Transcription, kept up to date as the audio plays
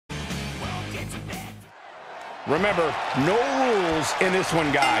Remember, no rules in this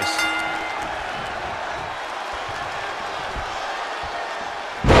one, guys.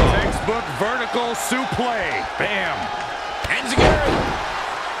 Textbook vertical suplex. Bam. Enziguri.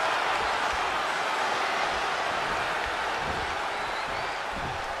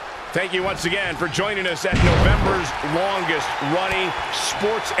 Thank you once again for joining us at November's longest running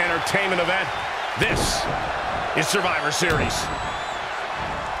sports entertainment event. This is Survivor Series.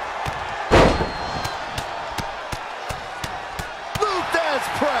 Luthez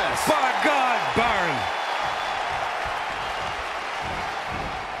press. By God, Byron.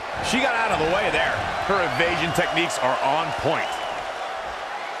 She got out of the way there. Her evasion techniques are on point.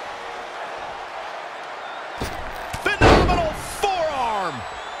 Phenomenal forearm.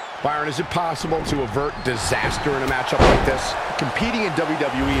 Byron, is it possible to avert disaster in a matchup like this? Competing in WWE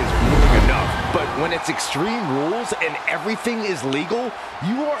is grueling enough, but when it's extreme rules and everything is legal,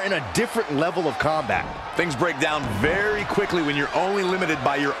 you are in a different level of combat. Things break down very quickly when you're only limited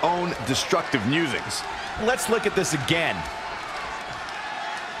by your own destructive musings. Let's look at this again.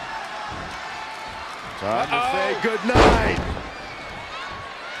 Time to say goodnight.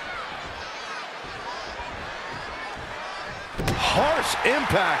 Harsh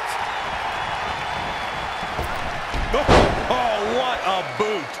impact. Oh, what a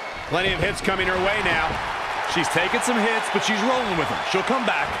boot. Plenty of hits coming her way now. She's taking some hits, but she's rolling with them. She'll come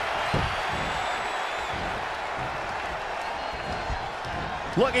back.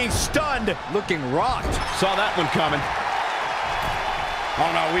 Looking stunned. Looking rocked. Saw that one coming.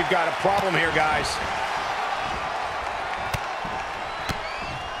 Oh, no, we've got a problem here, guys.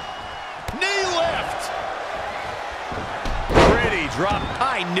 Knee lift. Pretty drop.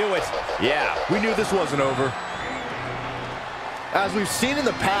 I knew it. Yeah, we knew this wasn't over. As we've seen in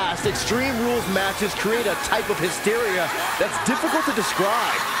the past, Extreme Rules matches create a type of hysteria that's difficult to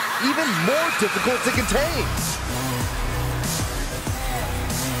describe, even more difficult to contain.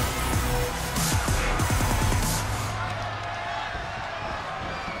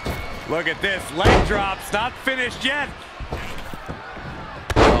 Look at this. Leg drops. Not finished yet.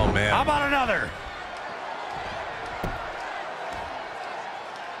 Oh, man. How about another?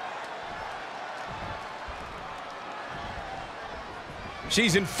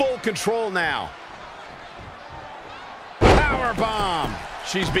 She's in full control now. Power bomb.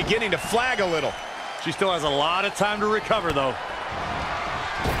 She's beginning to flag a little. She still has a lot of time to recover, though.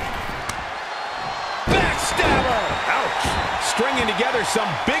 Backstabber. Ouch. Stringing together some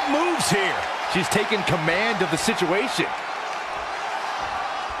big moves here. She's taken command of the situation.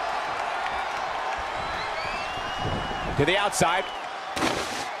 To the outside.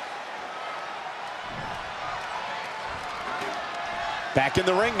 Back in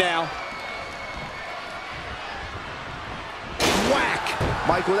the ring now. Whack!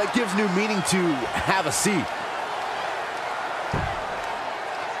 Michael, that gives new meaning to have a seat.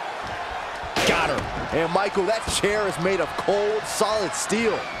 Got her. And Michael, that chair is made of cold, solid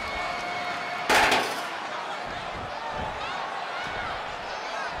steel.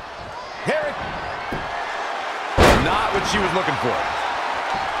 Harry. Not what she was looking for.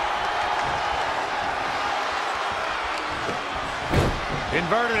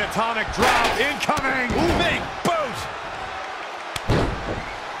 Inverted atomic drop incoming. Ooh, big boot.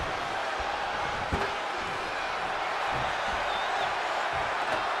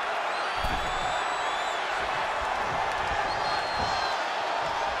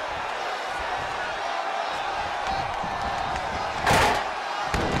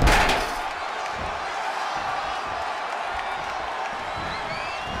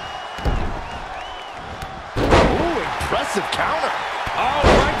 Ooh, impressive counter. Oh,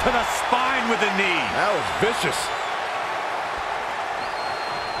 right to the spine with a knee. That was vicious.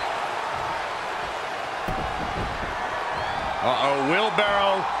 Uh-oh,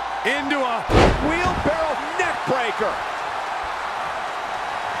 wheelbarrow into a Wheelbarrow neck breaker.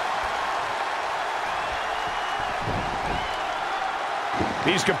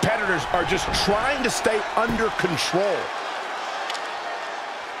 These competitors are just trying to stay under control.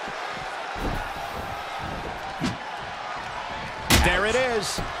 There it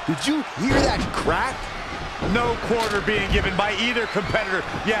is. Did you hear that crack? no quarter being given by either competitor.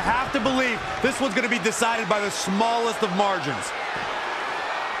 You have to believe this one's going to be decided by the smallest of margins.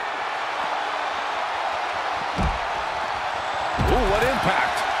 Ooh, what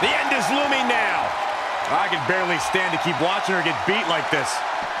impact. The end is looming now. I can barely stand to keep watching her get beat like this.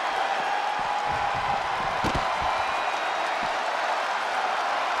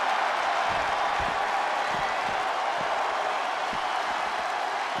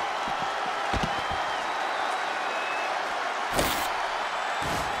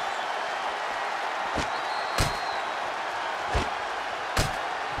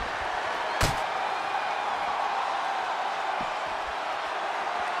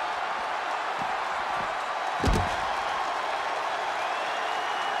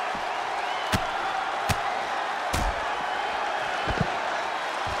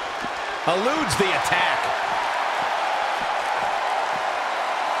 Eludes the attack.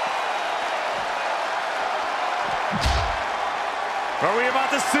 Are we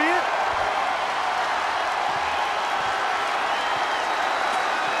about to see it?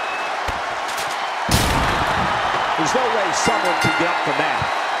 There's no way someone can get up from that.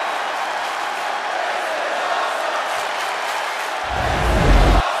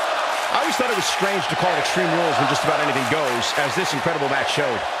 I always thought it was strange to call it Extreme Rules when just about anything goes, as this incredible match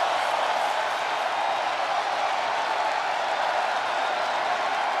showed.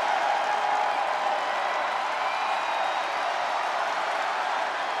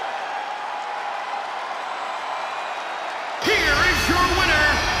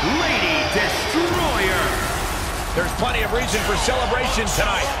 There's plenty of reason for celebration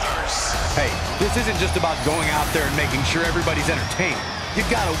tonight. Hey, this isn't just about going out there and making sure everybody's entertained. You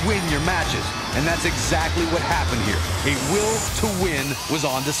gotta win your matches, and that's exactly what happened here. A will to win was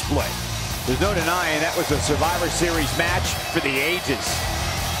on display. There's no denying that was a Survivor Series match for the ages.